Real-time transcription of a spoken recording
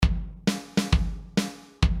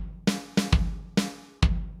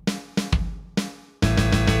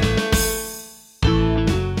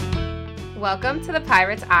Welcome to the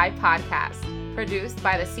Pirate's Eye podcast, produced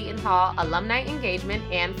by the Seton Hall Alumni Engagement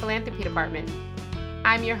and Philanthropy Department.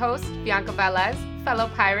 I'm your host, Viannca Velez, fellow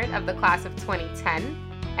pirate of the class of 2010,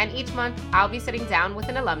 and each month I'll be sitting down with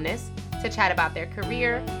an alumnus to chat about their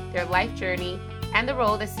career, their life journey, and the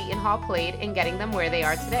role the Seton Hall played in getting them where they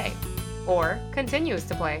are today, or continues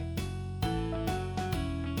to play.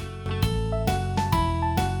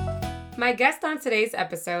 My guest on today's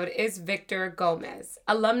episode is Victor Gomez,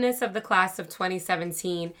 alumnus of the class of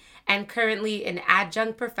 2017 and currently an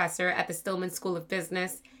adjunct professor at the Stillman School of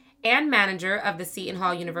Business and manager of the Seton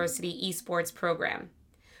Hall University Esports program.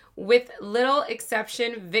 With little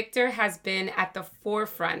exception, Victor has been at the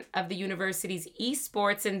forefront of the university's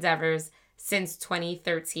esports endeavors since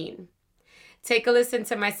 2013. Take a listen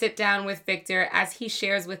to my sit down with Victor as he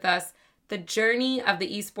shares with us the journey of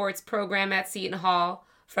the esports program at Seton Hall,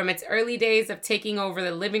 from its early days of taking over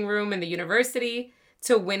the living room in the university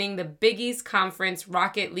to winning the Big East Conference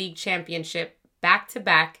Rocket League Championship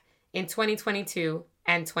back-to-back in 2022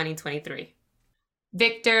 and 2023.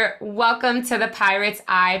 Victor, welcome to the Pirate's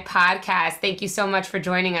Eye podcast. Thank you so much for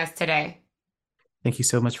joining us today. Thank you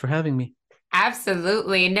so much for having me.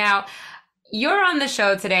 Absolutely. Now, you're on the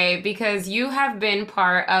show today because you have been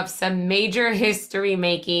part of some major history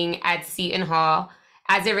making at Seton Hall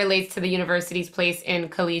as it relates to the university's place in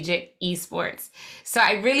collegiate esports. So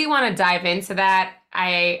I really want to dive into that.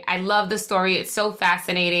 I love the story. It's so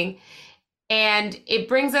fascinating. And it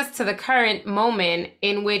brings us to the current moment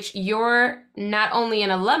in which you're not only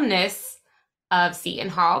an alumnus of Seton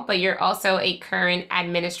Hall, but you're also a current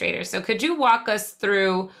administrator. So could you walk us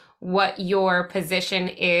through what your position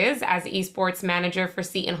is as esports manager for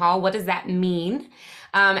Seton Hall? What does that mean?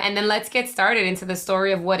 And then let's get started into the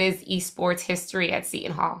story of what is esports history at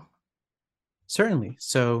Seton Hall. Certainly.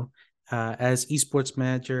 So as esports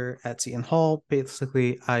manager at Seton Hall,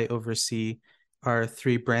 basically I oversee our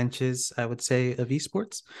three branches, I would say, of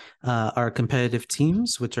esports. Our competitive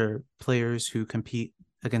teams, which are players who compete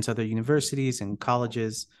against other universities and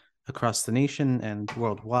colleges across the nation and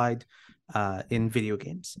worldwide in video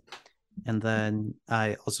games. And then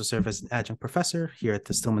I also serve as an adjunct professor here at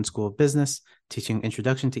the Stillman School of Business, teaching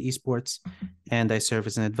Introduction to Esports. And I serve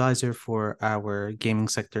as an advisor for our gaming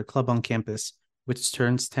sector club on campus, which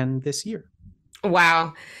turns 10 this year.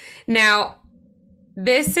 Wow. Now,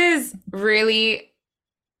 this is really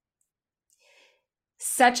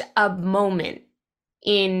such a moment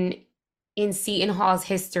in Seton Hall's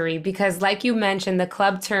history because, like you mentioned, the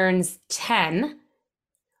club turns 10,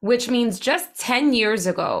 which means just 10 years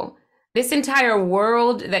ago, this entire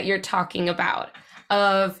world that you're talking about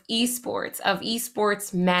of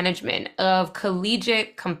esports management, of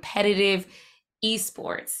collegiate competitive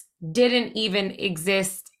esports didn't even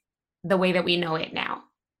exist the way that we know it now.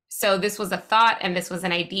 So this was a thought and this was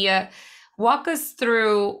an idea. Walk us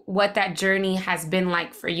through what that journey has been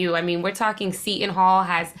like for you. I mean, we're talking Seton Hall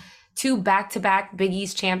has 2 back-to-back Big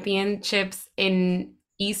East championships in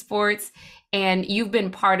esports, and you've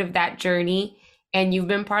been part of that journey. And you've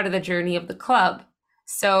been part of the journey of the club.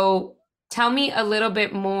 So tell me a little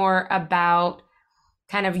bit more about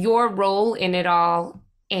kind of your role in it all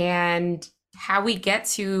and how we get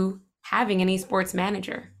to having an esports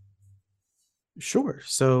manager. Sure.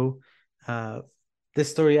 So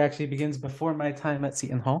this story actually begins before my time at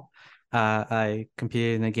Seton Hall. I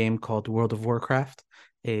competed in a game called World of Warcraft,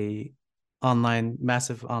 a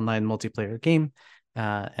massive online multiplayer game,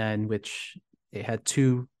 in which it had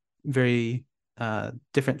 2 very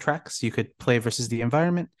different tracks. You could play versus the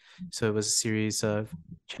environment. So it was a series of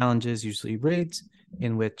challenges, usually raids,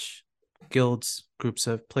 in which guilds, groups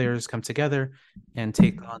of players come together and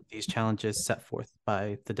take on these challenges set forth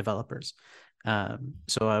by the developers.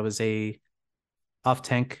 So I was a off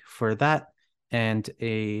tank for that and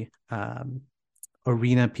a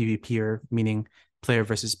arena PvPer, meaning player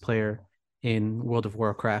versus player in World of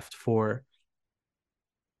Warcraft for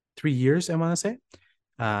 3 years, I want to say.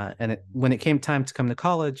 And when it came time to come to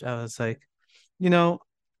college, I was like,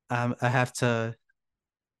 I have to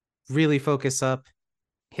really focus up,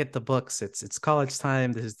 hit the books. It's college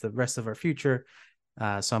time. This is the rest of our future.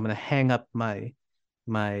 So I'm going to hang up my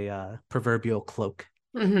proverbial cloak.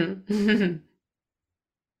 Mm-hmm.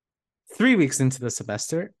 3 weeks into the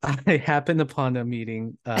semester, I happened upon a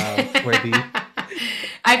meeting where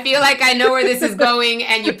I feel like I know where this is going,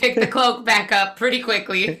 and you picked the cloak back up pretty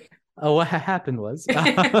quickly. What happened was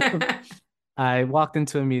I walked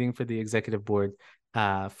into a meeting for the executive board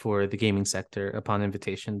for the gaming sector upon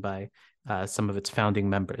invitation by some of its founding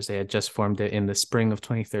members. They had just formed it in the spring of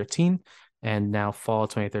 2013, and now fall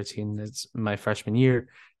 2013 is my freshman year.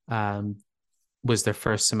 was their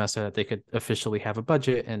first semester that they could officially have a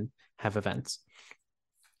budget and have events.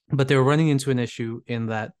 But they were running into an issue in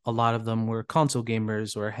that a lot of them were console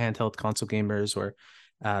gamers or handheld console gamers or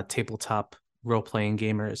tabletop role playing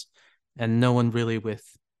gamers, and no one really with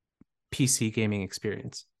PC gaming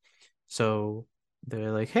experience. So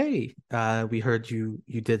they're like, "Hey, we heard you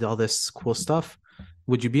did all this cool stuff.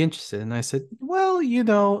 Would you be interested?" And I said, "Well,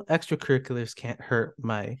 extracurriculars can't hurt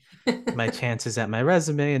my chances at my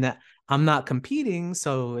resume, and that I'm not competing,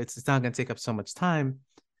 so it's not going to take up so much time."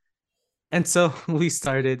 And so we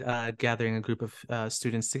started gathering a group of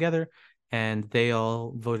students together, and they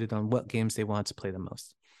all voted on what games they wanted to play the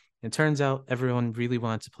most. It turns out everyone really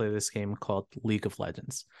wanted to play this game called League of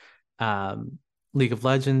Legends. Um, League of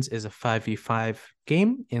Legends is a 5v5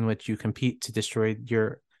 game in which you compete to destroy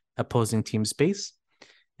your opposing team's base.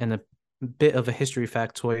 And a bit of a history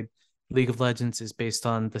factoid, League of Legends is based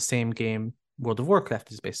on the same game World of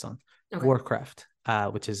Warcraft is based on. Okay. Warcraft,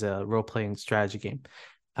 which is a role-playing strategy game.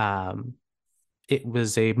 It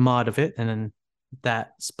was a mod of it, and then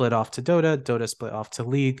that split off to Dota. Dota split off to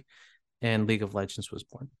League, and League of Legends was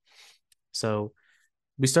born. So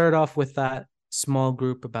we started off with that small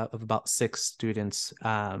group of about 6 students,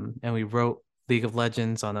 and we wrote League of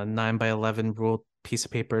Legends on a 9x11 ruled piece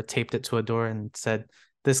of paper, taped it to a door, and said,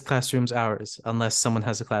 "This classroom's ours, unless someone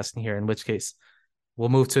has a class in here, in which case we'll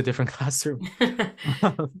move to a different classroom."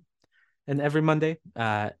 And every Monday,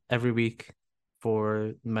 every week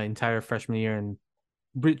for my entire freshman year and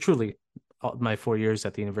truly my 4 years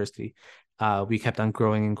at the university, we kept on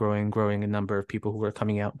growing and growing and growing a number of people who were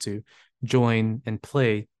coming out to join and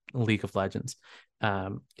play League of Legends.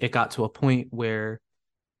 It got to a point where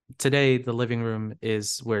today the living room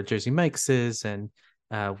is where Jersey Mike's is, and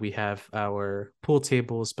we have our pool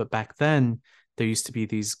tables. But back then, there used to be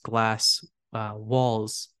these glass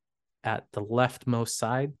walls at the leftmost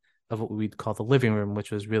side of what we'd call the living room,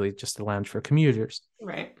 which was really just a lounge for commuters.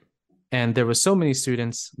 Right. And there was so many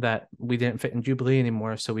students that we didn't fit in Jubilee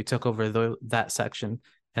anymore, so we took over that section.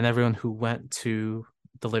 And everyone who went to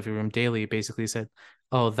the living room daily basically said,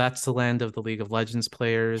 "Oh, that's the land of the League of Legends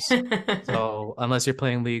players. So unless you're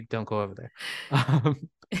playing League, don't go over there."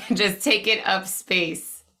 Just take it up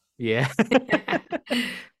space. Yeah.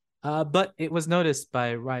 But it was noticed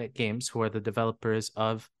by Riot Games, who are the developers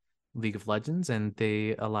of League of Legends, and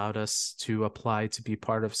they allowed us to apply to be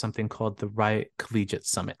part of something called the Riot Collegiate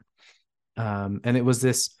Summit. And it was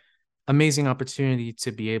this amazing opportunity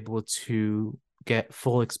to be able to get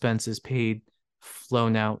full expenses paid,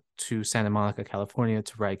 flown out to Santa Monica, California,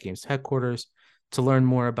 to Riot Games headquarters to learn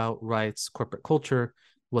more about Riot's corporate culture,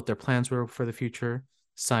 what their plans were for the future,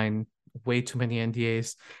 sign way too many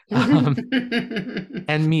NDAs,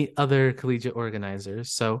 and meet other collegiate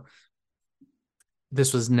organizers. So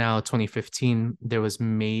this was now 2015. There was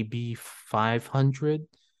maybe 500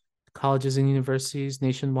 colleges and universities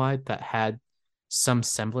nationwide that had some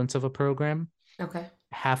semblance of a program. Okay.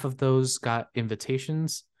 Half of those got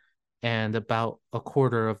invitations, and about a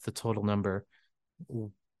quarter of the total number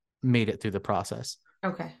made it through the process.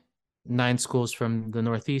 Okay. 9 schools from the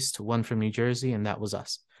Northeast, 1 from New Jersey, and that was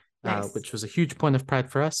us. Nice. Which was a huge point of pride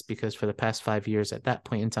for us, because for the past 5 years at that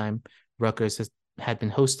point in time, Rutgers had been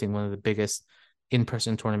hosting one of the biggest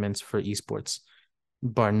in-person tournaments for esports,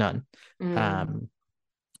 bar none.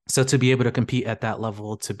 So to be able to compete at that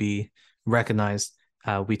level, to be recognized,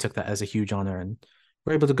 we took that as a huge honor, and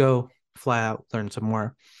we're able to go fly out, learn some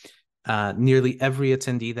more. Nearly every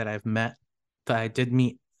attendee that I've met, that I did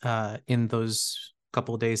meet in those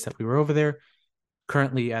couple of days that we were over there,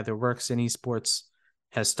 currently either works in esports,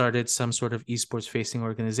 has started some sort of esports facing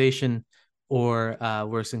organization, or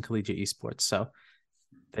works in collegiate esports. So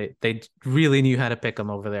they really knew how to pick them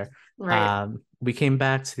over there. Right. We came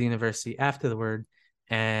back to the university after the word,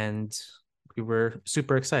 and we were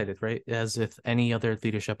super excited, right? As with any other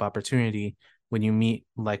leadership opportunity, when you meet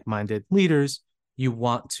like-minded leaders, you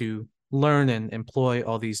want to learn and employ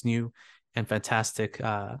all these new and fantastic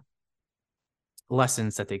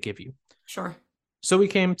lessons that they give you. Sure. So we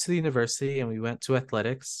came to the university and we went to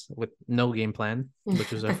athletics with no game plan,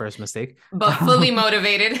 which was our first mistake. But fully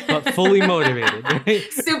motivated. Right?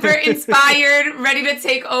 Super inspired, ready to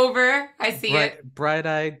take over. I see it.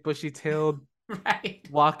 Bright-eyed, bushy-tailed. Right.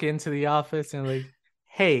 Walk into the office and like,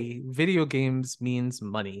 "Hey, video games means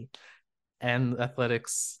money." And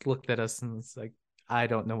athletics looked at us and was like, "I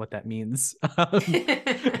don't know what that means."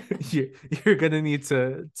 You're gonna need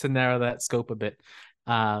to narrow that scope a bit.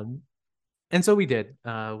 And so we did.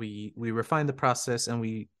 We refined the process, and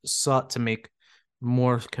we sought to make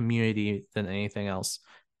more community than anything else.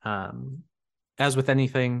 As with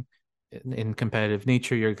anything in competitive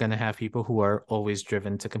nature, you're going to have people who are always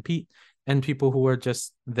driven to compete, and people who were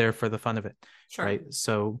just there for the fun of it, Sure. right?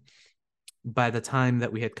 So by the time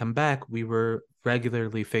that we had come back, we were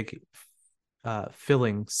regularly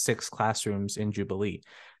filling 6 classrooms in Jubilee.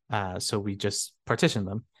 So we just partitioned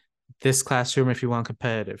them. This classroom if you want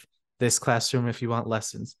competitive, this classroom if you want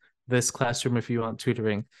lessons, this classroom if you want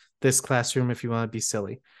tutoring, this classroom if you want to be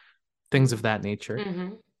silly, things of that nature.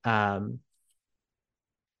 Mm-hmm. Um,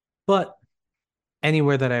 but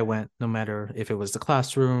anywhere that I went, no matter if it was the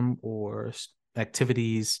classroom or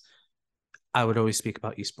activities, I would always speak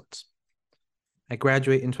about esports. I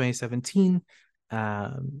graduate in 2017,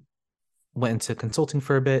 um, went into consulting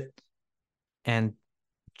for a bit, and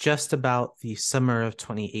just about the summer of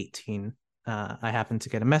 2018, I happened to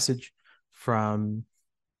get a message from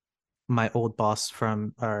my old boss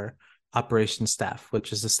from our operations staff,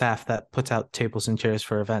 which is the staff that puts out tables and chairs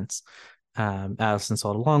for events, Allison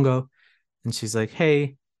Soldalongo. And she's like,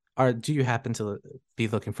 hey, do you happen to be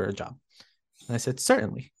looking for a job? And I said,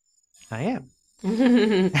 certainly, I am.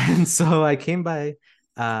 And so I came back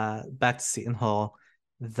to Seton Hall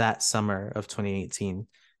that summer of 2018.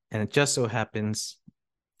 And it just so happens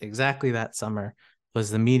exactly that summer was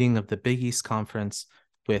the meeting of the Big East Conference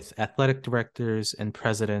with athletic directors and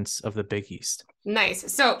presidents of the Big East.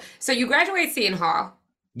 Nice. So you graduate Seton Hall.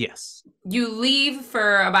 Yes. You leave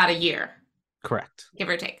for about a year, Correct. give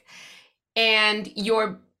or take. And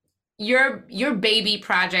your baby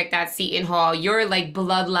project at Seton Hall, your like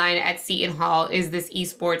bloodline at Seton Hall is this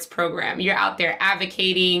esports program. You're out there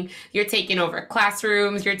advocating, you're taking over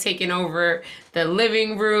classrooms, you're taking over the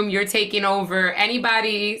living room, you're taking over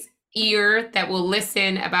anybody's ear that will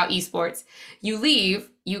listen about esports. You leave,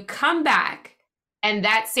 you come back, and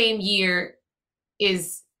that same year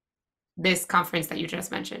is this conference that you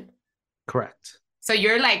just mentioned. Correct. So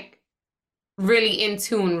you're like really in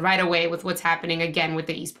tune right away with what's happening again with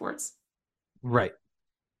the esports. Right.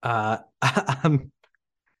 What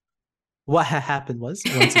had happened was,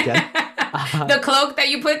 once again, the cloak that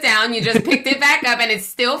you put down, you just picked it back up and it's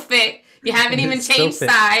still fit. You haven't even changed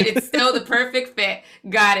side. It's still the perfect fit.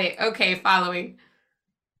 Got it. Okay, following.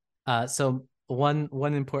 So one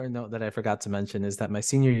important note that I forgot to mention is that my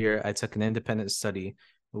senior year, I took an independent study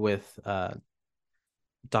with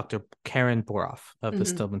Dr. Karen Boroff of the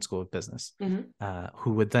Stillman School of Business,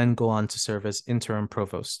 who would then go on to serve as interim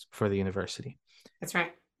provost for the university. That's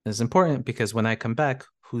right. It's important because when I come back,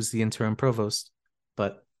 who's the interim provost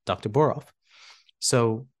but Dr. Boroff?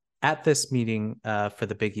 So at this meeting for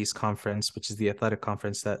the Big East Conference, which is the athletic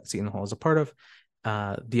conference that Seton Hall is a part of,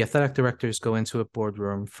 the athletic directors go into a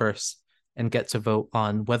boardroom first and get to vote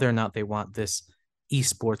on whether or not they want this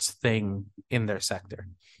esports thing in their sector.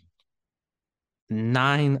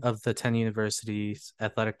 9 of the 10 universities'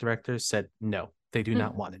 athletic directors said no, they do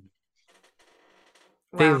not want it.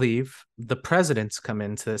 Wow. They leave. The presidents come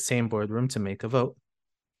into the same boardroom to make a vote.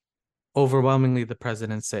 Overwhelmingly, the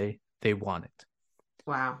presidents say they want it.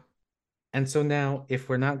 Wow. And so now, if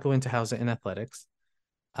we're not going to house it in athletics,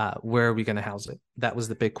 where are we going to house it? That was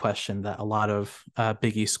the big question that a lot of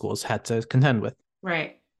Big East schools had to contend with.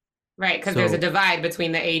 Right. Right, because there's a divide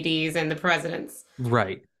between the ADs and the presidents.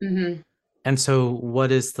 Right. And so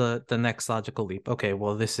what is the next logical leap? Okay,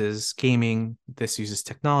 well, this is gaming. This uses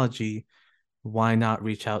technology. Why not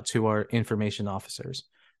reach out to our information officers,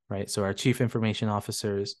 right? So our chief information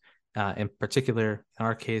officers, in particular, in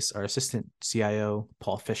our case, our assistant CIO,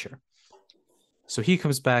 Paul Fisher. So he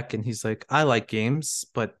comes back and he's like, I like games,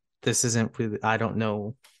 but this isn't really, I don't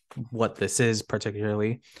know what this is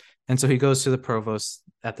particularly. And so he goes to the provost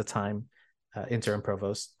at the time, interim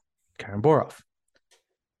provost, Karen Boroff.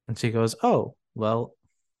 And she goes, oh, well,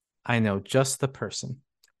 I know just the person.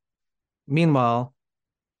 Meanwhile,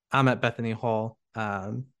 I'm at Bethany Hall,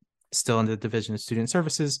 still in the Division of Student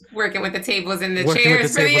Services. Working with the tables and the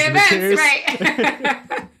chairs for the events,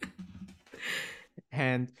 right?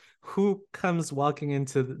 And who comes walking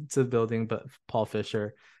into the building but Paul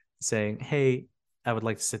Fisher saying, hey, I would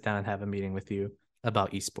like to sit down and have a meeting with you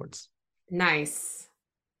about esports. Nice.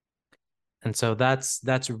 And so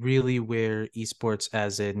that's really where esports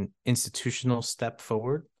as an institutional step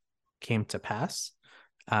forward came to pass.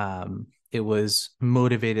 It was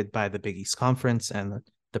motivated by the Big East Conference and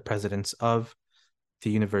the presidents of the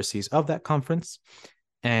universities of that conference.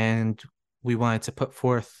 And we wanted to put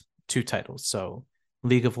forth 2 titles. So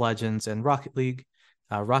League of Legends and Rocket League.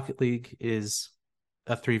 Rocket League is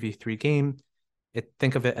a 3v3 game.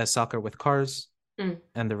 Think of it as soccer with cars, and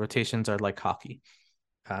the rotations are like hockey.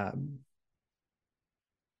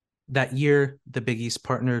 That year, the Big East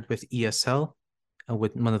partnered with ESL,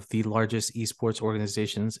 with one of the largest esports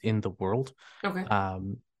organizations in the world. Okay.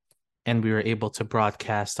 and we were able to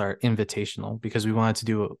broadcast our invitational because we wanted to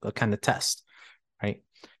do a kind of test, right?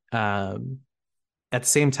 Um, at the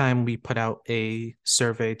same time, we put out a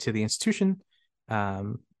survey to the institution.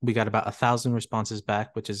 We got about 1,000 responses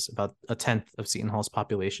back, which is about a tenth of Seton Hall's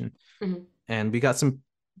population. Mm-hmm. And we got some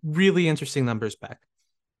really interesting numbers back.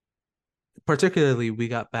 Particularly, we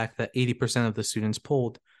got back that 80% of the students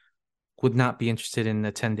polled would not be interested in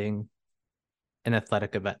attending an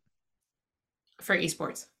athletic event. For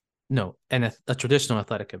esports. No, a traditional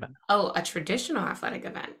athletic event. Oh, a traditional athletic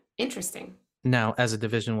event. Interesting. Now, as a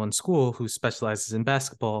Division I school who specializes in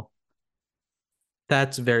basketball,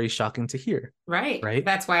 that's very shocking to hear, Right. right?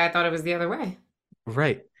 That's why I thought it was the other way.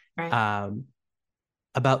 Right. Right.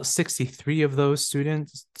 About 63 of those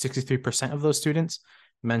students, 63% of those students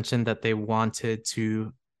mentioned that they wanted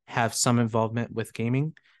to have some involvement with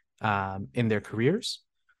gaming in their careers.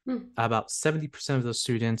 About 70% of those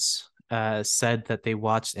students said that they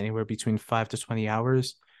watched anywhere between 5 to 20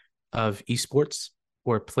 hours of esports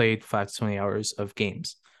or played 5 to 20 hours of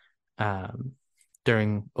games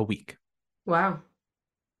during a week. Wow.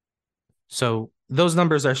 So those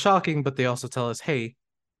numbers are shocking, but they also tell us, hey,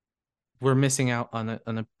 we're missing out on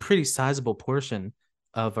a pretty sizable portion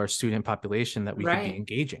of our student population that we could be Right.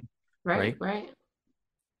 engaging. Right. Right. Right.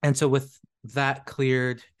 And so with that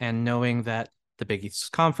cleared and knowing that the Big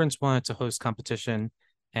East Conference wanted to host competition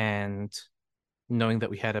and knowing that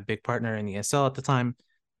we had a big partner in ESL at the time,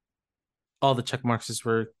 all the check marks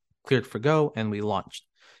were cleared for go and we launched.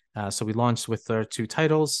 So we launched with our 2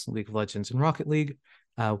 titles, League of Legends and Rocket League.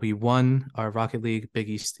 We won our Rocket League Big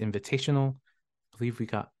East Invitational. I believe we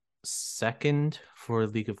got second for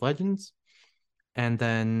League of Legends. And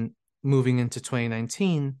then moving into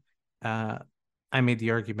 2019, I made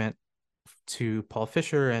the argument to Paul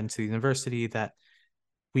Fisher and to the university that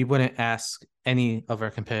we wouldn't ask any of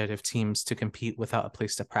our competitive teams to compete without a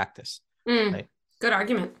place to practice. Right? Good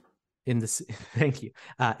argument. In this, thank you.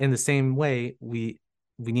 In the same way, we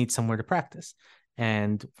need somewhere to practice.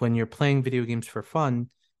 And when you're playing video games for fun,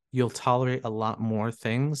 you'll tolerate a lot more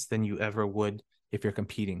things than you ever would if you're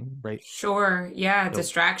competing, right? Sure. Yeah. So,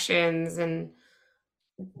 Distractions and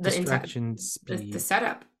distraction, the speed.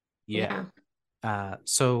 setup. Yeah. Yeah.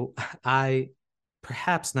 So I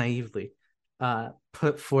perhaps naively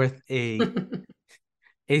put forth a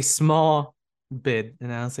small bid,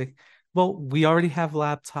 and I was like, well, we already have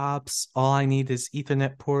laptops. All I need is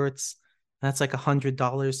Ethernet ports. That's like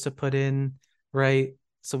 $100 to put in, right?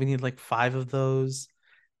 So we need like 5 of those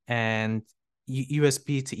and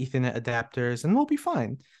USB to Ethernet adapters, and we'll be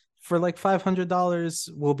fine. For like $500,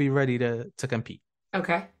 we'll be ready to compete.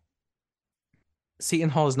 Okay. Seton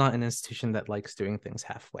Hall is not an institution that likes doing things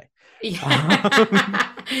halfway.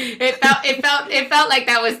 Yeah. It felt like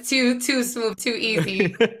that was too smooth, too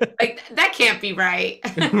easy. Like that can't be right.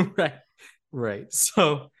 Right.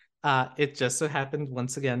 So it just so happened,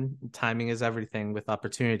 once again, timing is everything with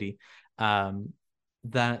opportunity,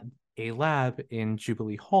 that a lab in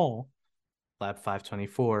Jubilee Hall, Lab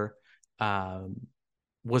 524,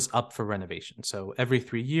 was up for renovation. So every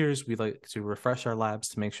 3 years, we like to refresh our labs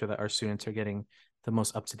to make sure that our students are getting the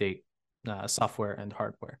most up-to-date software and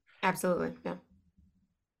hardware. Absolutely. Yeah.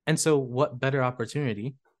 And so what better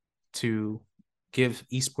opportunity to give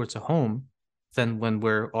esports a home than when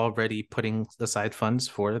we're already putting aside funds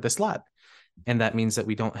for this lab? And that means that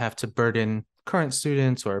we don't have to burden current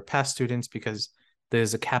students or past students because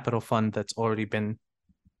there's a capital fund that's already been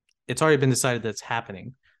decided that it's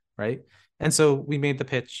happening, right? And so we made the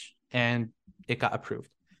pitch and it got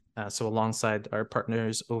approved. So alongside our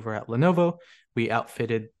partners over at Lenovo, we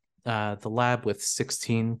outfitted the lab with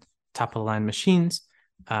 16 top-of-the-line machines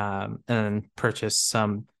and purchased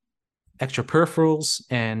some extra peripherals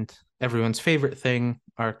and everyone's favorite thing,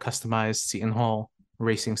 our customized Seton Hall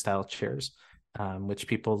racing-style chairs, which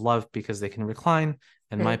people love because they can recline,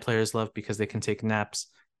 and my players love because they can take naps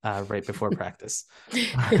right before practice.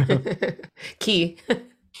 Key.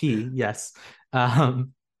 Yes.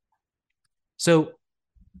 So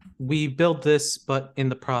we built this, but in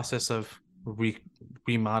the process of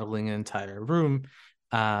remodeling an entire room,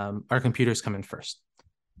 our computers come in first.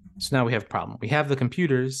 So now we have a problem. We have the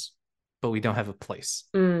computers, but we don't have a place.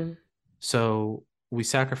 So we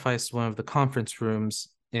sacrificed one of the conference rooms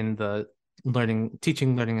in the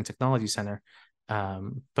teaching, learning, and technology center.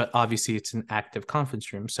 But obviously it's an active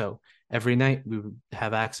conference room. So every night we would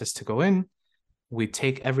have access to go in. We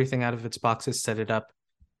take everything out of its boxes, set it up,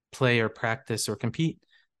 play or practice or compete,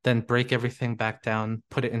 then break everything back down,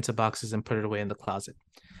 put it into boxes and put it away in the closet.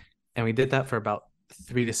 And we did that for about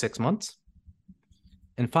 3 to 6 months.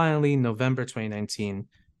 And finally, November 2019,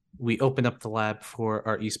 we opened up the lab for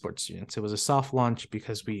our esports students. It was a soft launch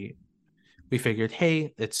because we we figured,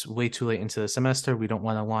 hey, it's way too late into the semester. We don't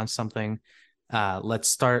want to launch something. Let's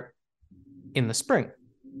start in the spring.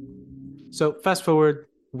 So fast forward,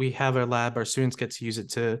 we have our lab, our students get to use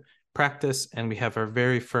it to practice, and we have our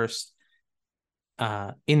very first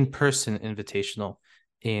in-person invitational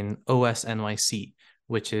in OS NYC,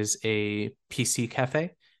 which is a PC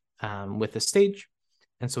cafe with a stage.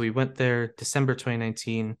 And so we went there December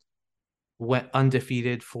 2019, went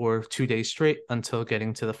undefeated for 2 days straight until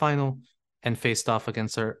getting to the final, and faced off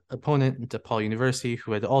against our opponent, DePaul University,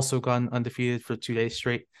 who had also gone undefeated for 2 days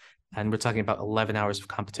straight. And we're talking about 11 hours of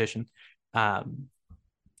competition.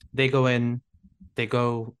 They go in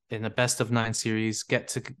a best of 9 series, get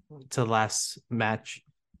to the last match,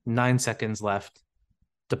 9 seconds left.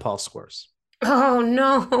 DePaul scores. Oh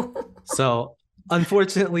no. So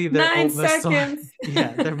unfortunately, 9 seconds.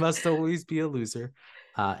 there must always be a loser.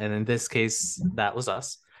 And in this case, that was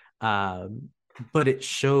us. But it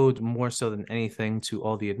showed more so than anything to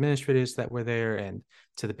all the administrators that were there and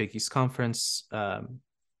to the Big East Conference,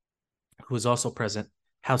 who was also present,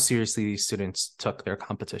 how seriously these students took their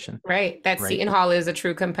competition. Right. That Right. Seton Hall is a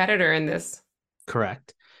true competitor in this.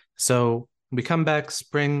 Correct. So we come back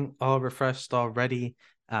spring, all refreshed, all ready,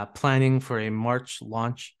 planning for a March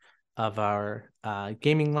launch of our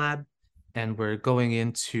gaming lab. And we're going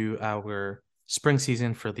into our spring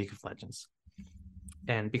season for League of Legends.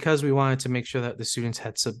 And because we wanted to make sure that the students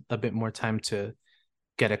had a bit more time to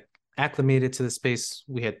get acclimated to the space,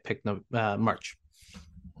 we had picked March.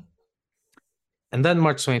 And then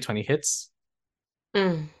March 2020 hits.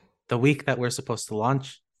 The week that we're supposed to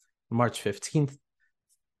launch, March 15th,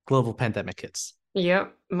 global pandemic hits.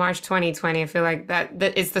 Yep, March 2020. I feel like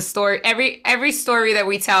that is the story. Every story that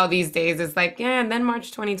we tell these days is like, yeah, and then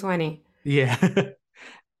March 2020. Yeah.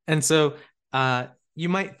 And so you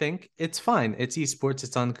might think it's fine. It's esports,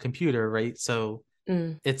 it's on the computer, right? So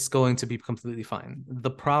it's going to be completely fine.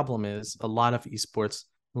 The problem is a lot of esports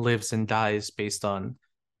lives and dies based on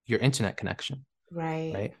your internet connection.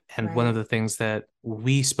 Right. And one of the things that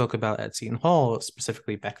we spoke about at Seton Hall,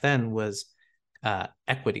 specifically back then, was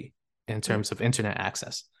equity in terms of internet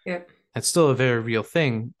access. Yep. It's still a very real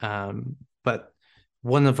thing. But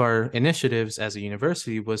one of our initiatives as a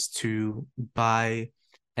university was to buy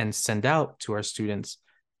and send out to our students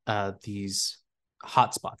these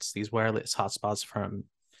hotspots, these wireless hotspots from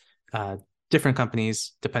different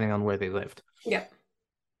companies, depending on where they lived. Yep.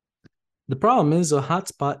 The problem is a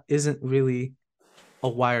hotspot isn't really a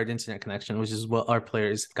wired internet connection, which is what our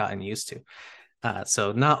players gotten used to.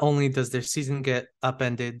 So not only does their season get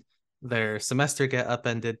upended, their semester get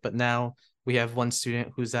upended, but now we have one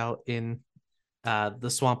student who's out in the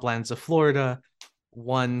swamplands of Florida,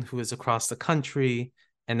 one who is across the country,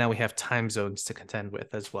 and now we have time zones to contend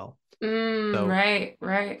with as well. So,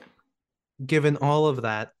 right. Given all of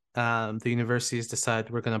that, the universities decide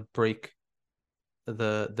we're going to break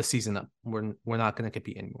the season up. We're not going to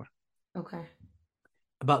compete anymore. Okay.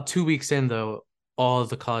 About 2 weeks in, though, all of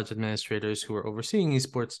the college administrators who are overseeing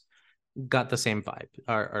esports got the same vibe.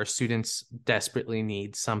 Our students desperately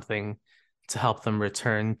need something to help them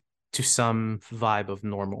return to some vibe of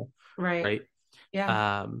normal. Right.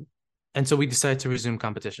 Yeah. And so we decided to resume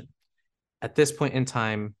competition. At this point in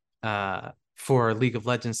time, for our League of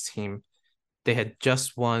Legends team, they had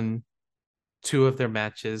just won 2 of their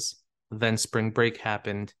matches. Then spring break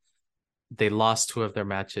happened. They lost 2 of their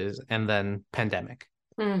matches, and then pandemic.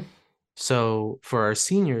 So for our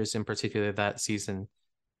seniors in particular that season,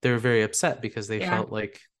 they were very upset because they felt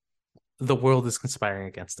like the world is conspiring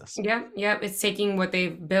against us. Yep. It's taking what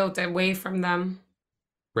they've built away from them.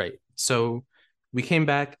 Right. So we came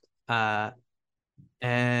back,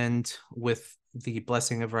 and with the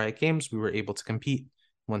blessing of Riot Games, we were able to compete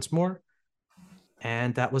once more.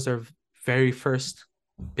 And that was our very first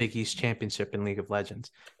Big East Championship in League of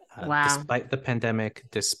Legends. Despite the pandemic,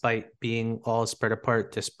 despite being all spread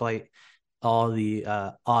apart, despite all the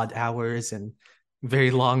odd hours and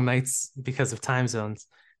very long nights because of time zones,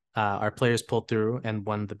 our players pulled through and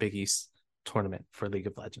won the Big East tournament for League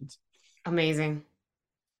of Legends. Amazing.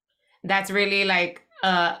 That's really like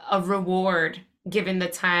a reward given the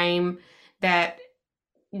time that,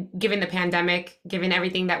 given the pandemic, given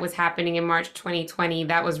everything that was happening in March 2020,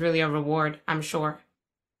 that was really a reward, I'm sure.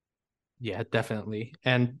 Yeah, definitely.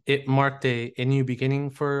 And it marked a new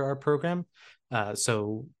beginning for our program.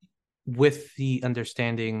 So with the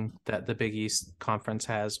understanding that the Big East Conference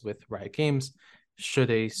has with Riot Games,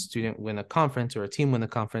 should a student win a conference or a team win a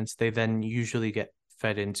conference, they then usually get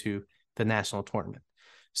fed into the national tournament.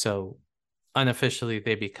 So unofficially,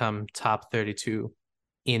 they become top 32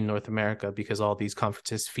 in North America because all these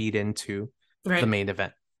conferences feed into the main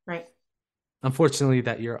event. Right. Unfortunately,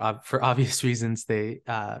 that year, for obvious reasons, they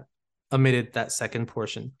omitted that second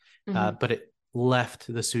portion, Hmm. but it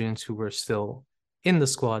left the students who were still in the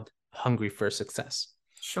squad hungry for success.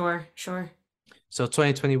 Sure, sure. So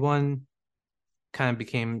 2021 kind of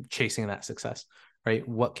became chasing that success, right?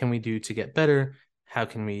 What can we do to get better? How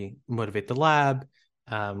can we motivate the lab?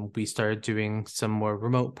 We started doing some more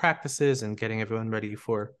remote practices and getting everyone ready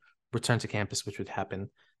for return to campus, which would happen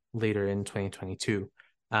later in 2022,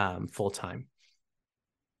 full time.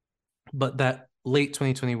 But that late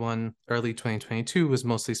 2021, early 2022 was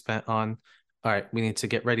mostly spent on, all right, we need to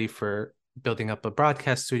get ready for building up a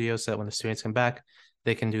broadcast studio so that when the students come back,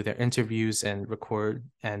 they can do their interviews and record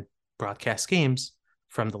and broadcast games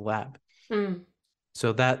from the lab. Mm,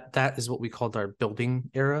 So that is what we called our building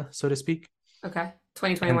era, so to speak, okay. and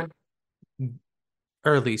 2021.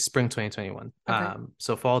 early spring 2021. Okay.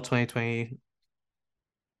 So fall 2020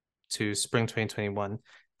 to spring 2021.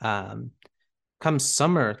 Come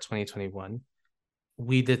summer 2021,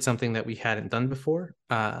 we did something that we hadn't done before.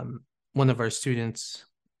 One of our students,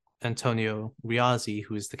 Antonio Riazzi,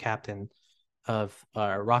 who is the captain of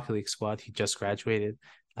our Rocket League squad, he just graduated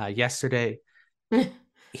yesterday.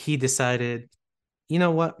 He decided, you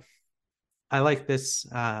know what? I like this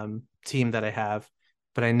team that I have,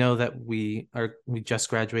 but I know that we just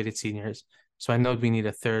graduated seniors, so I know we need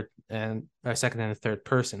a third and a second and a third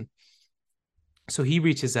person. So he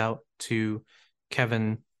reaches out to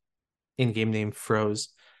Kevin, in-game name Froze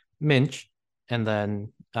Minch, and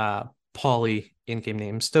then Paulie, in-game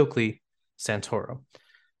name Stokely Santoro.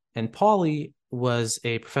 And Paulie was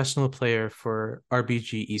a professional player for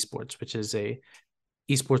RBG Esports, which is a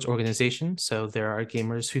esports organization. So there are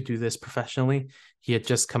gamers who do this professionally. He had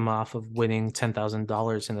just come off of winning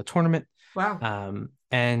 $10,000 in a tournament. Wow.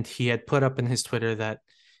 And he had put up in his Twitter that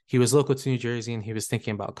he was local to New Jersey and he was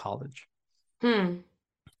thinking about college. Hmm.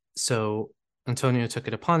 So Antonio took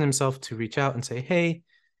it upon himself to reach out and say, hey,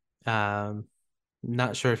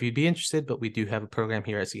 not sure if you'd be interested, but we do have a program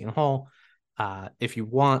here at Seton Hall. If you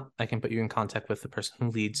want, I can put you in contact with the person who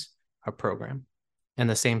leads our program. And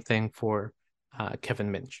the same thing for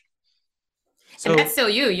Kevin Minch. And that's So still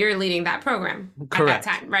you. You're leading that program at that correct.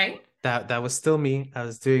 time, right? That was still me. I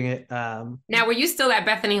was doing it. Now, were you still at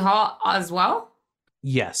Bethany Hall as well?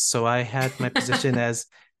 Yes. So I had my position as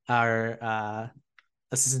our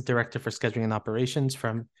assistant director for scheduling and operations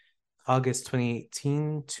from August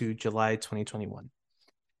 2018 to July 2021.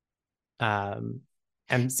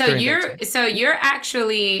 And So during that you're time, so you're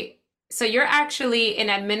actually so you're actually an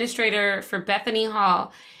administrator for Bethany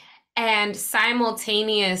Hall and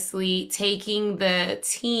simultaneously taking the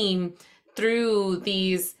team through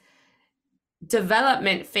these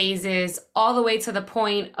development phases all the way to the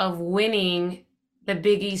point of winning the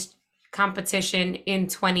Big East competition in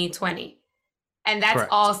 2020. And that's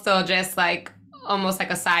correct. also just like almost like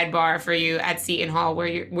a sidebar for you at Seton Hall where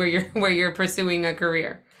you're pursuing a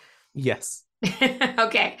career. Yes,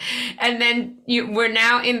 Okay. And then we're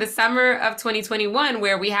now in the summer of 2021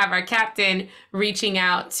 where we have our captain reaching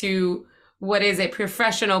out to what is a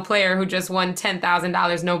professional player who just won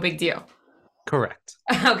 $10,000. No big deal. correct.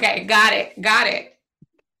 Okay. Got it. Got it.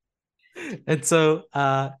 And so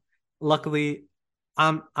luckily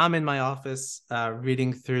I'm in my office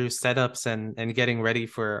reading through setups and getting ready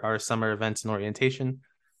for our summer events and orientation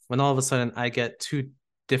when all of a sudden I get two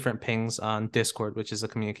different pings on Discord, which is a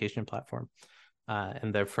communication platform.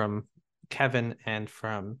 And they're from Kevin and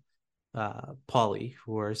from Polly,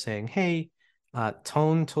 who are saying, hey,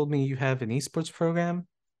 Tone told me you have an esports program.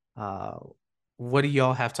 Uh, what do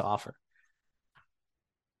y'all have to offer?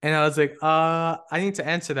 And I was like, I need to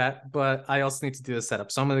answer that, but I also need to do the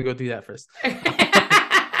setup. So I'm gonna go do that first.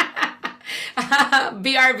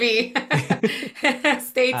 BRB.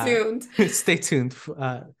 Stay tuned. Stay tuned.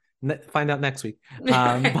 Find out next week.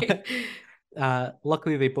 Right. But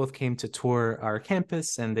luckily they both came to tour our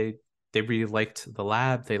campus and they really liked the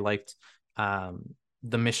lab. They liked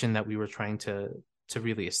the mission that we were trying to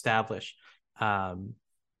really establish and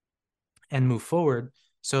move forward.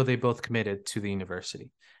 So they both committed to the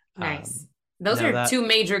university. Nice. Those Now are that two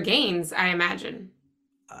major gains, I imagine.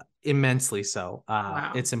 immensely so.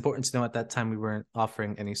 Wow. It's important to know at that time we weren't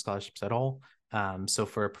offering any scholarships at all. So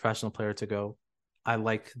for a professional player to go, I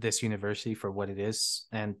like this university for what it is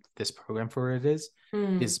and this program for what it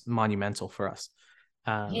Mm. is monumental for us.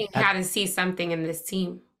 He At had to see something in this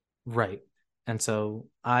team. right. And so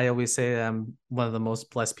I always say I'm one of the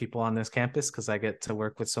most blessed people on this campus because I get to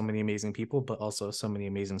work with so many amazing people, but also so many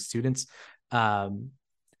amazing students. Um,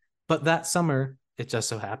 but that summer, it just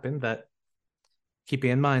so happened that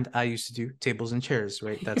keeping in mind, I used to do tables and chairs,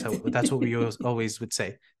 right? That's what we always would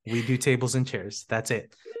say. We do tables and chairs. That's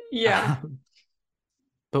it. Yeah.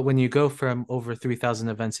 But when you go from over 3,000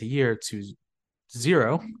 events a year to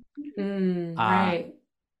zero, uh, Right.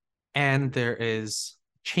 and there is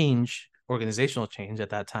change, organizational change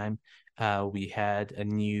at that time. We had a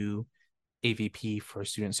new AVP for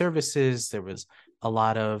student services. There was a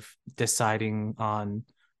lot of deciding on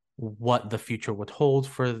what the future would hold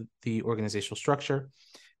for the organizational structure.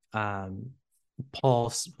 Um,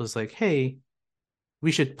 Paul was like, hey,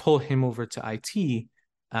 we should pull him over to IT,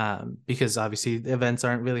 because obviously the events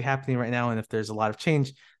aren't really happening right now. And if there's a lot of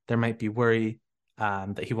change, there might be worry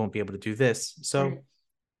that he won't be able to do this. So, Right.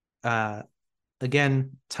 uh,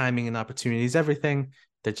 again, timing and opportunity is everything.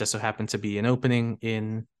 There just so happened to be an opening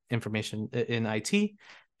in information in IT,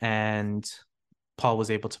 and Paul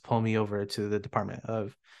was able to pull me over to the Department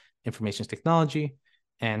of Information Technology.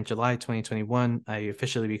 And July 2021, I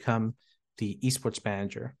officially become the esports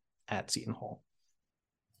manager at Seton Hall,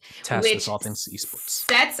 tasked with Which all things esports.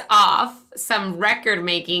 sets off some record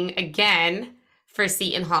making again for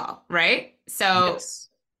Seton Hall, right? So Yes.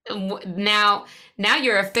 now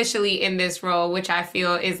you're officially in this role, which I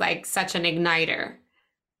feel is like such an igniter.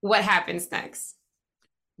 What happens next?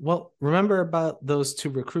 Well, remember about those two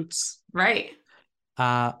recruits? Right.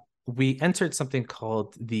 Uh, we entered something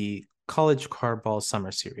called the College Cardball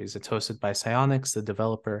Summer Series. It's hosted by Psyonix, the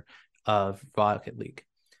developer of Rocket League.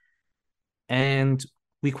 And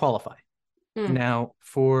we qualify. Mm. Now,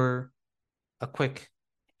 for a quick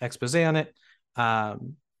expose on it,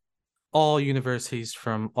 um, all universities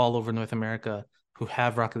from all over North America who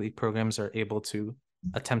have Rocket League programs are able to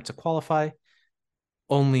attempt to qualify.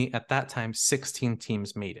 Only at that time, 16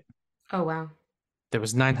 teams made it. Oh wow. There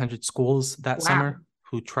was 900 schools that Wow. summer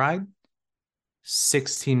who tried.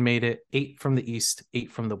 16 made it, 8 from the East,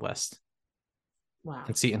 8 from the West. Wow.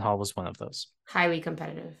 And Seton Hall was one of those. Highly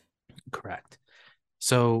competitive. Correct.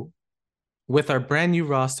 So with our brand new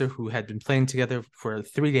roster who had been playing together for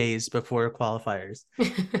 3 days before qualifiers,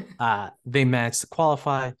 they managed to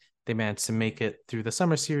qualify. They managed to make it through the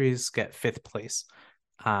summer series, get 5th place.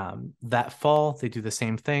 That fall, they do the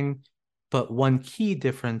same thing. But one key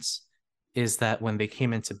difference is that when they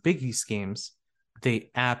came into Big East games,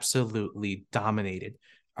 they absolutely dominated.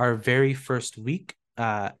 Our very first week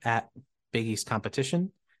at Big East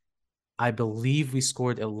competition, I believe we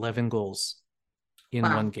scored 11 goals in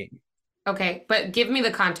Wow. one game. Okay, but give me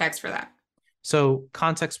the context for that. So,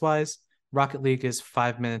 context wise, Rocket League is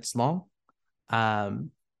 5 minutes long.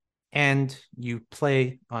 Um, and you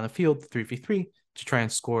play on a field 3v3 to try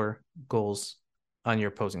and score goals on your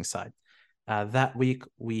opposing side. That week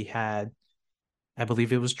we had, I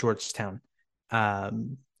believe it was Georgetown.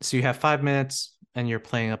 So you have 5 minutes and you're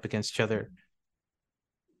playing up against each other.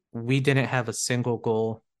 We didn't have a single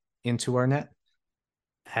goal into our net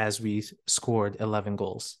as we scored 11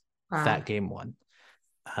 goals Wow. that game one.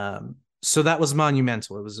 So that was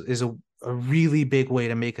monumental. It was is a really big way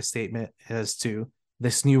to make a statement as to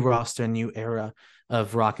this new roster, new era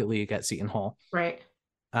of Rocket League at Seton Hall. Right.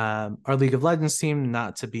 Our League of Legends team,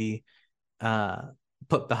 not to be uh,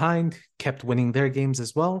 put behind, kept winning their games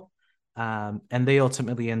as well. And they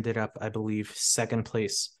ultimately ended up, I believe, 2nd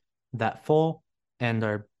place that fall. And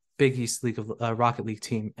our Big East League of Rocket League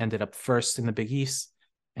team ended up 1st in the Big East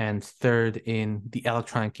and 3rd in the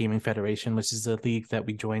Electronic Gaming Federation, which is a league that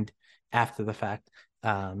we joined after the fact.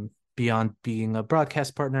 Beyond being a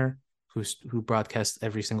broadcast partner who broadcasts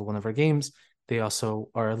every single one of our games, they also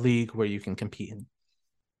are a league where you can compete in.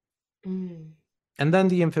 Mm. And then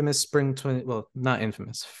the infamous spring 20, well, not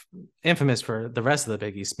infamous for the rest of the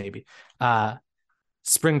Big East, maybe.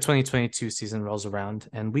 Spring 2022 season rolls around,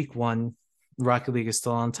 and week 1, Rocket League is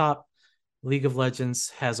still on top. League of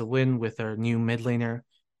Legends has a win with our new mid laner,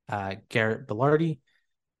 Garrett Bellardi,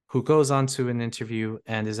 who goes on to an interview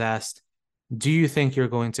and is asked, do you think you're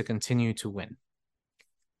going to continue to win?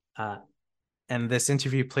 And this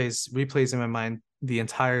interview replays in my mind the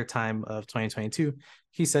entire time of 2022.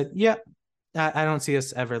 He said, yeah, I don't see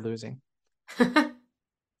us ever losing.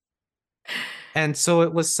 And so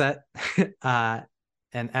it was set.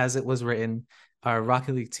 And as it was written, our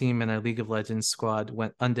Rocket League team and our League of Legends squad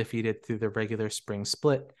went undefeated through the regular spring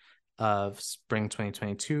split of spring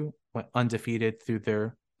 2022, went undefeated through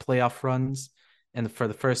their playoff runs. And for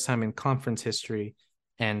the first time in conference history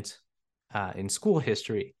and in school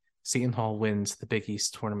history, Seton Hall wins the Big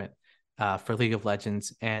East tournament for League of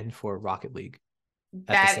Legends and for Rocket League at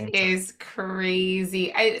the That same time. is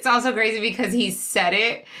crazy. It's also crazy because he said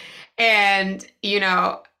it. And,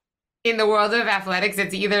 in the world of athletics,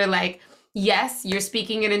 it's either like, yes, you're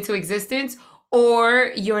speaking it into existence,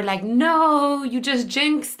 or you're like, no, you just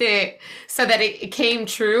jinxed it. So that it came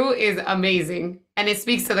true is amazing. And it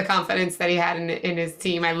speaks to the confidence that he had in his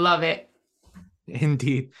team. I love it.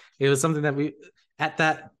 Indeed. It was something that we at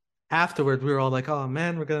that afterward we were all like, oh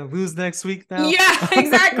man, we're gonna lose next week now. Yeah,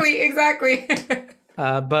 exactly, exactly.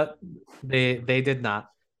 But they did not.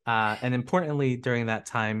 And importantly, during that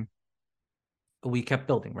time, we kept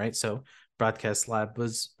building, right? So broadcast lab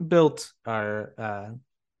was built. Our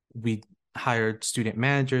we hired student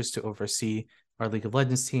managers to oversee our League of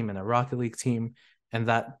Legends team and a Rocket League team, and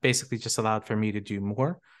that basically just allowed for me to do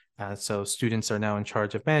more. So students are now in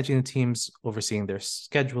charge of managing the teams, overseeing their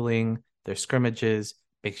scheduling, their scrimmages,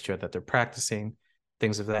 making sure that they're practicing,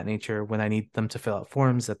 things of that nature. When I need them to fill out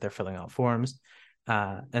forms, that they're filling out forms.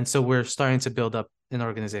 And so we're starting to build up an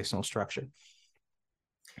organizational structure.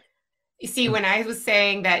 You see, when I was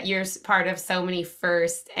saying that you're part of so many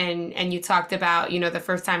firsts, and you talked about, the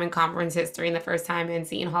first time in conference history and the first time in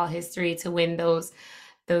Seton Hall history to win those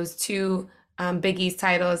two Big East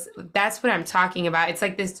titles, that's what I'm talking about. It's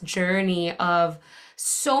like this journey of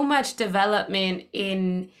so much development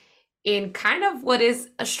in kind of what is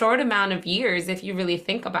a short amount of years, if you really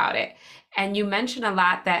think about it. And you mentioned a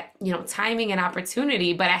lot that, timing and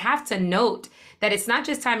opportunity, but I have to note that it's not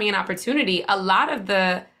just timing and opportunity. A lot of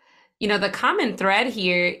the common thread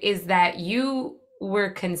here is that you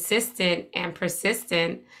were consistent and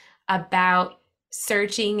persistent about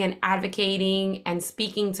searching and advocating and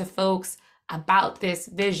speaking to folks about this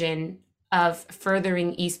vision of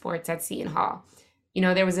furthering esports at Seton Hall.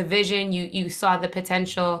 There was a vision, you saw the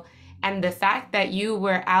potential, and the fact that you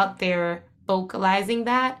were out there vocalizing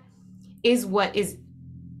that is what is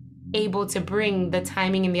able to bring the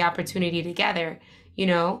timing and the opportunity together.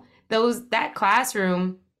 That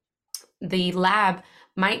classroom, the lab,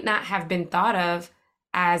 might not have been thought of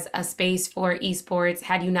as a space for esports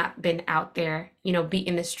had you not been out there,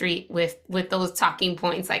 beating the street with those talking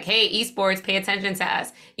points like, hey, esports, pay attention to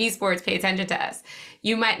us. Esports, pay attention to us.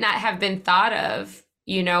 You might not have been thought of,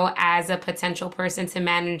 as a potential person to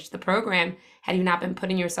manage the program had you not been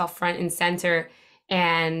putting yourself front and center,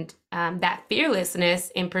 and that fearlessness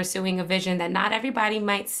in pursuing a vision that not everybody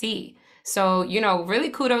might see. So, really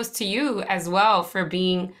kudos to you as well for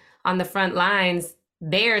being on the front lines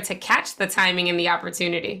there to catch the timing and the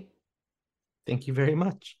opportunity. Thank you very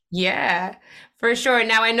much. Yeah, for sure.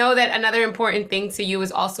 Now, I know that another important thing to you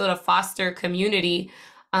is also to foster community.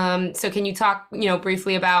 So can you talk,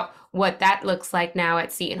 briefly about what that looks like now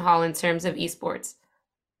at Seton Hall in terms of esports?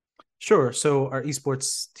 Sure. So our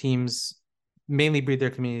esports teams mainly breed their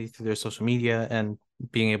community through their social media and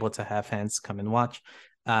being able to have fans come and watch.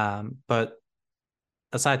 But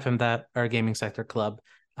aside from that, our gaming sector club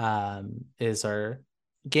is our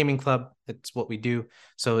gaming club. It's what we do.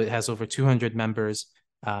 So it has over 200 members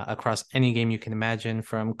across any game you can imagine,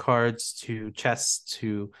 from cards to chess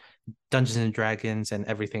to Dungeons and Dragons and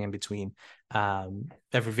everything in between.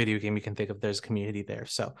 Every video game you can think of, there's a community there.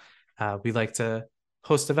 So we like to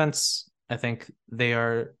host events. I think they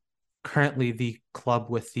are currently the club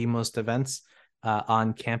with the most events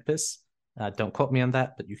on campus. Don't quote me on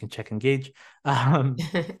that, but you can check Engage.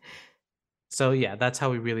 So yeah, that's how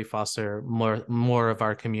we really foster more of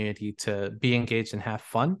our community to be engaged and have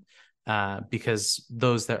fun, because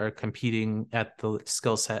those that are competing at the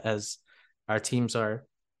skill set as our teams are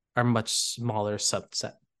much smaller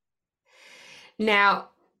subset. Now,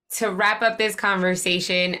 to wrap up this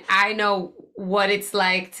conversation, I know what it's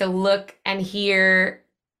like to look and hear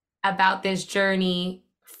about this journey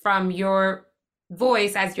from your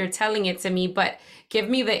voice as you're telling it to me, but give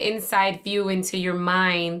me the inside view into your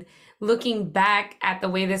mind, looking back at the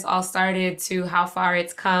way this all started to how far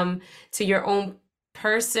it's come, to your own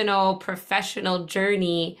personal, professional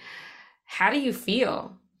journey. How do you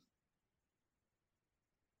feel?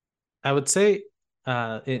 I would say,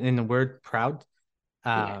 in the word, proud.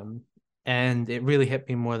 Yeah. And it really hit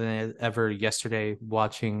me more than ever yesterday,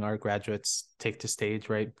 watching our graduates take the stage,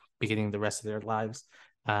 right, beginning the rest of their lives.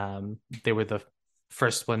 They were the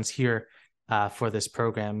first ones here for this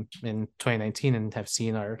program in 2019 and have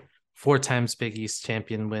seen our 4 times Big East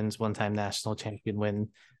champion wins, 1-time national champion win,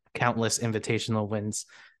 countless invitational wins.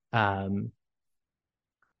 So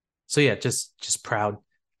yeah, just proud.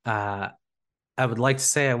 I would like to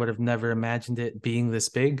say I would have never imagined it being this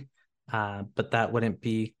big, but that wouldn't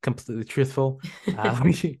be completely truthful.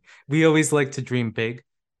 We always like to dream big,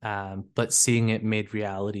 but seeing it made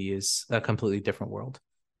reality is a completely different world.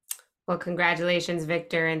 Well, congratulations,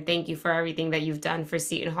 Victor, and thank you for everything that you've done for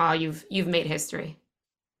Seton Hall. You've made history.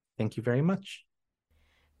 Thank you very much.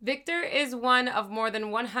 Victor is one of more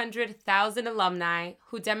than 100,000 alumni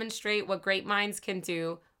who demonstrate what great minds can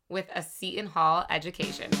do with a Seton Hall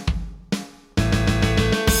education.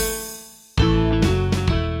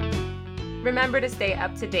 Remember to stay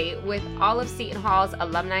up to date with all of Seton Hall's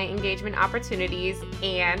alumni engagement opportunities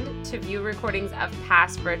and to view recordings of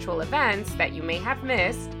past virtual events that you may have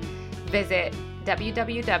missed. Visit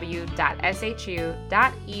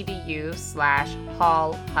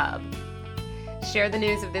www.shu.edu/hallhub. Share the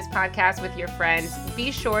news of this podcast with your friends.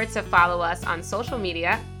 Be sure to follow us on social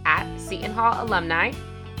media at Seton Hall Alumni.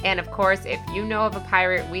 And of course, if you know of a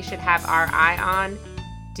pirate we should have our eye on,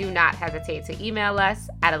 do not hesitate to email us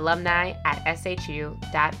at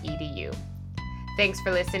alumni@shu.edu. Thanks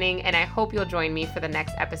for listening, and I hope you'll join me for the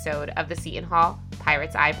next episode of the Seton Hall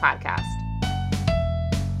Pirate's Eye podcast.